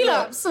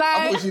wheel-ups, like.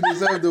 I thought she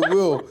deserved the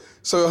wheel.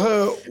 So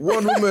her,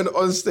 one woman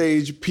on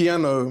stage,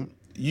 piano,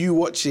 you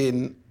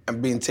watching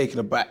and being taken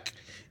aback,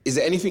 is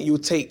there anything you'll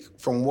take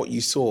from what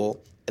you saw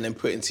and then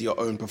put into your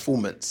own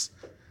performance?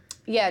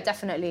 Yeah,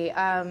 definitely.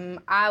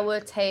 I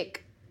wouldn't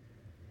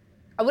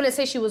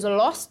say she was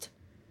lost,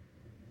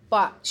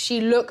 but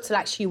she looked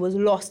like she was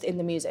lost in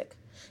the music.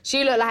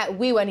 She looked like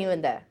we weren't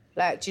even there.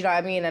 Like, do you know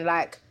what I mean? And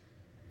like,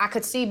 I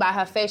could see by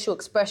her facial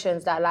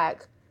expressions that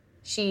like,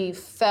 she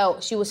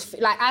was,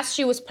 like, as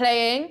she was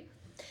playing.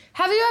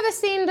 Have you ever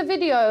seen the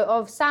video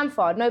of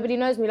Samford, Nobody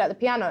Knows Me Like the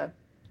Piano?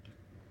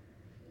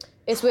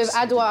 It's with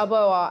Adwa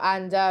Aboa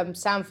and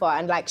Samford,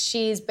 and like,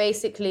 she's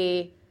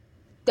basically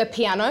the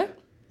piano.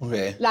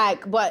 Okay.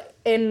 Like, but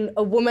in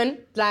a woman,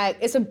 like,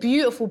 it's a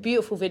beautiful,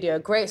 beautiful video,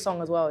 great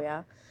song as well,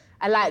 yeah?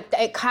 And like,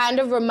 it kind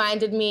of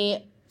reminded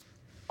me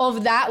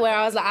of that, where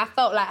I was like, I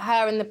felt like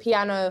her and the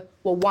piano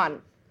were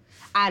one.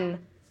 And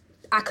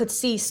I could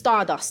see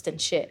stardust and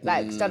shit.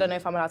 Like, I don't know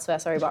if I'm allowed to swear,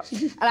 sorry, but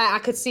and I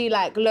could see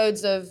like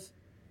loads of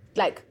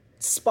like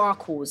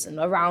sparkles and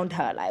around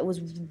her. Like, it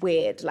was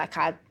weird. Like,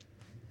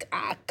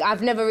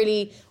 I've never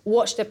really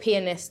watched a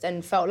pianist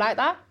and felt like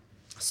that.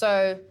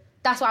 So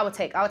that's what I would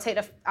take. I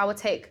would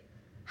take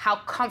how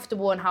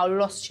comfortable and how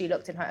lost she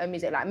looked in her own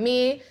music. Like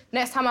me,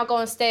 next time I go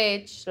on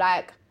stage,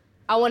 like,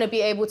 I want to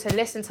be able to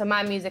listen to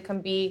my music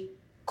and be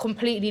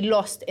completely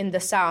lost in the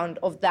sound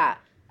of that.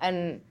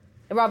 And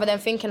rather than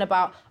thinking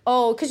about,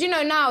 because you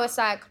know now it's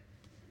like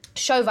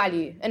show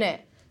value, innit?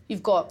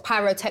 you've got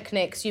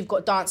pyrotechnics, you've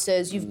got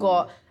dancers, you've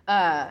got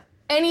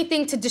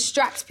anything to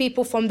distract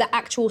people from the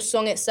actual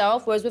song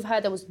itself. Whereas with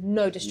her, there was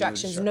no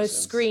distractions, no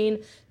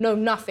screen, no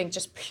nothing,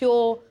 just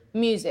pure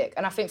music.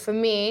 And I think for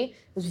me,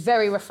 it was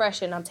very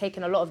refreshing. I'm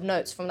taking a lot of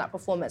notes from that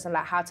performance and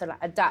like how to like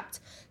adapt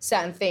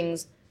certain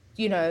things,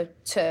 you know,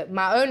 to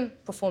my own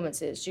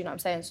performances. Do you know what I'm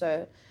saying?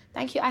 So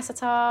thank you,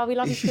 Aisata. We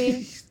love you,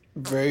 Queen.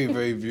 Very,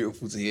 very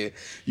beautiful to hear.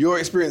 Your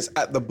experience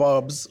at the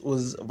Barbs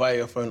was via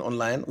your phone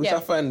online, which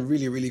I find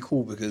really, really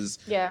cool because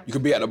you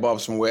could be at the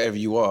Barbs from wherever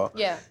you are.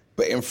 Yeah.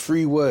 But in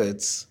 3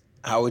 words,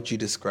 how would you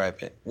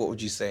describe it? What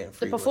would you say in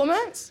 3 words? The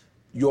performance?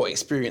 Your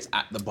experience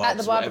at the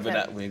Barbs, whatever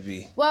that may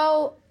be.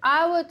 Well,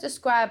 I would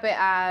describe it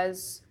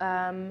as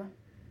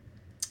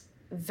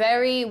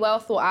very well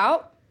thought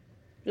out.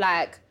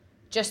 Like,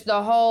 just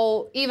the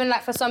whole, even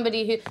like for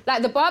somebody who,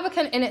 like the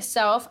Barbican in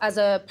itself as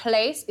a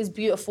place is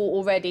beautiful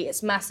already.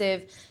 It's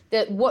massive.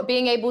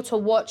 Being able to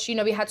watch, you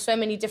know, we had so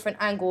many different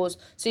angles,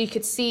 so you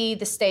could see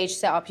the stage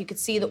set up, you could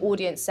see the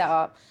audience set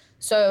up.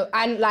 So,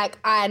 and like,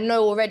 I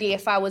know already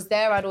if I was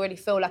there, I'd already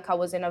feel like I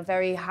was in a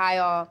very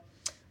higher,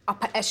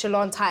 upper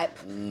echelon type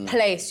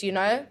place, you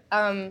know?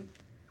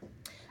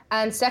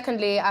 And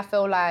secondly, I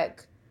feel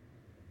like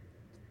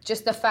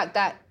just the fact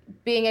that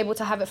being able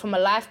to have it from a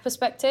life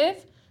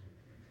perspective,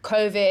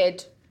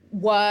 COVID,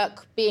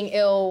 work, being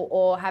ill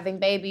or having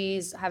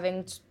babies,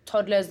 having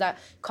toddlers that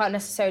can't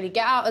necessarily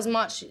get out as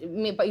much,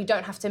 but you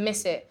don't have to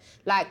miss it.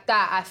 Like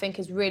that, I think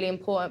is really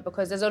important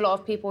because there's a lot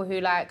of people who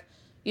like,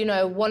 you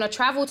know, want to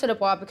travel to the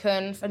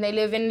Barbican and they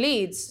live in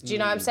Leeds. Do you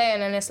know what I'm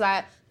saying? And it's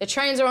like, the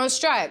trains are on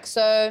strike.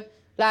 So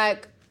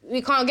like,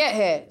 we can't get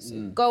here.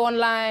 So go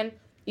online,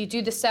 you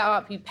do the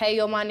setup, you pay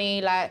your money,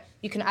 like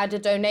you can add a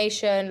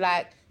donation,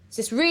 like it's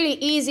just really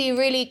easy,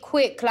 really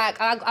quick. Like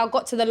I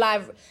got to the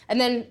live and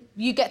then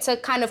you get to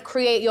kind of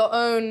create your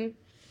own.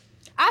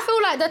 I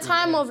feel like the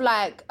time of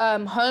like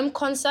home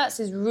concerts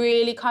is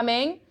really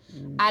coming.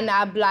 And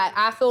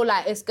I feel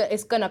like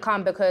it's gonna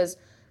come because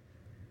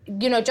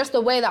you know, just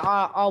the way that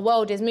our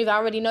world is moving, I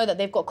already know that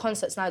they've got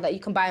concerts now that you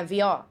can buy in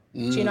VR.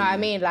 Do you know what I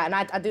mean? Like,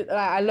 and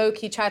I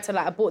low-key tried to,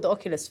 like, I bought the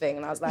Oculus thing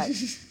and I was like,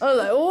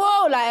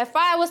 whoa, like, if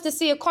I was to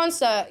see a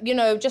concert, you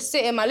know, just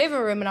sit in my living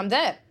room and I'm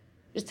there.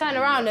 Just turn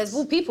around, there's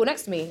all people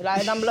next to me. Like,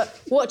 and I'm like,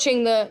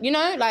 watching the, you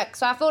know, like,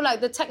 so I feel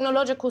like the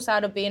technological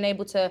side of being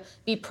able to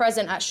be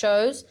present at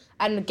shows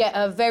and get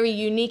a very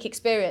unique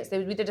experience.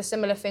 We did a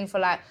similar thing for,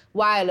 like,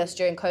 wireless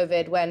during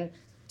COVID when,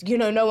 you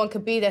know, no one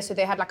could be there, so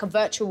they had, like, a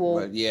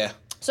virtual...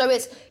 So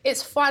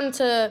it's fun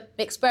to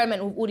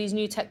experiment with all these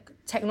new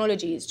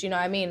technologies, do you know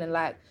what I mean? And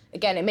like,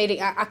 again, it made it,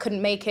 I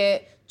couldn't make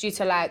it due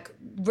to like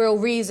real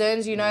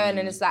reasons, you know, and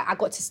then it's like, I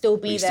got to still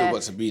be there. Still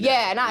got to be there.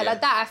 Yeah, and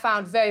like that I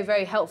found very,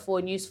 very helpful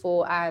and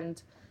useful.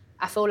 And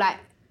I feel like,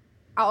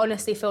 I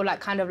honestly feel like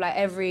kind of like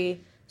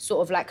every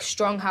sort of like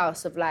strong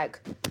house of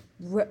like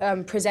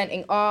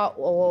presenting art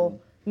or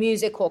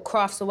music or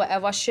crafts or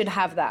whatever should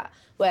have that,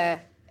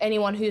 where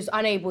anyone who's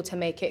unable to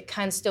make it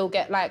can still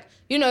get like,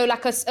 you know,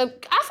 like I felt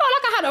like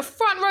I had a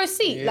front row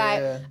seat.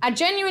 Like, I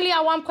genuinely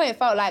at one point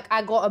felt like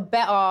I got a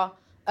better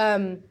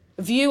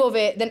view of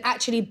it than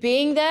actually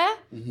being there.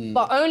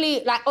 But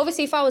only, like,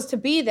 obviously if I was to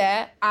be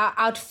there,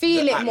 I'd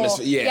feel it more.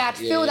 I'd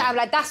feel that. I'm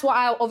like, that's what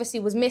I obviously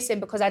was missing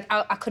because I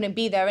couldn't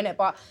be there, innit?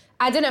 But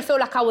I didn't feel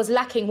like I was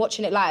lacking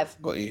watching it live.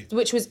 Got you.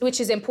 Which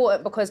is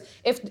important because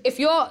if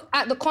you're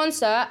at the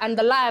concert and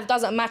the live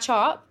doesn't match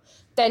up,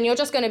 then you're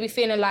just going to be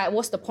feeling like,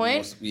 what's the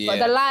point? But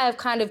the live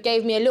kind of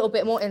gave me a little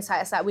bit more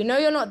insight. It's like, we know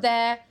you're not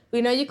there.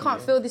 We know you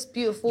can't feel this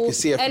beautiful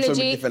energy. You can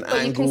see it from so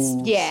many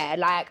different angles.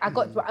 Like, I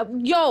got...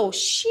 Yo,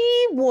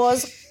 she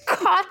was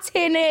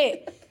cutting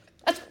it.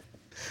 I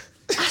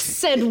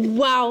said,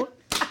 wow,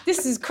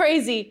 this is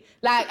crazy.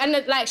 Like,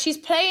 and like, she's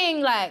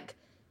playing like,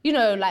 you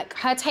know, like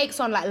her takes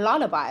on like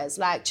lullabies,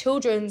 like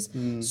children's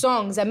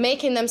songs and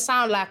making them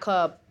sound like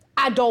a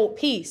adult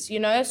piece, you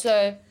know?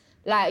 So,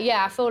 like,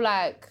 yeah, I feel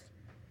like...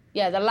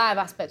 Yeah, the live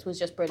aspect was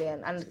just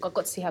brilliant. And I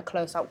got to see her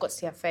close up, got to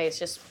see her face,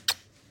 just,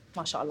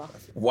 mashallah.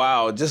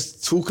 Wow,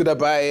 just talking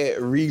about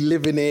it,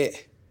 reliving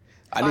it.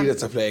 I need her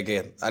to play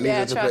again. I need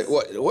her to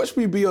play. Watch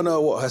me be on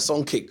her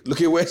song kick.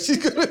 Look at where she's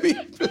going to be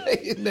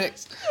playing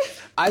next.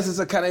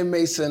 Aisata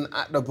Mason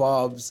at the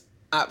Barbs,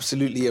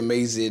 absolutely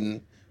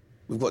amazing.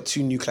 We've got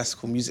 2 new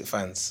classical music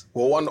fans.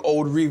 Well, one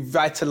old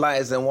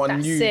revitalised and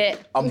one new.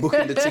 I'm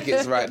booking the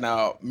tickets right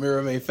now.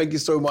 Miraa May, thank you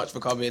so much for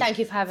coming. Thank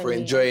you for having me. For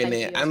enjoying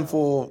it and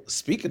for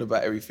speaking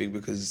about everything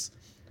because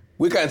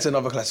we're going to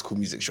another classical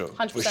music show.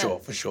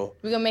 100%. For sure.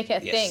 We're going to make it a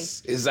thing.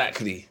 Yes,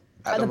 exactly.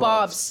 At the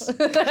Barbs. And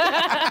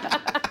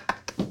that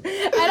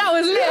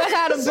was lit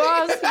at the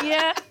Barbs,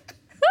 yeah.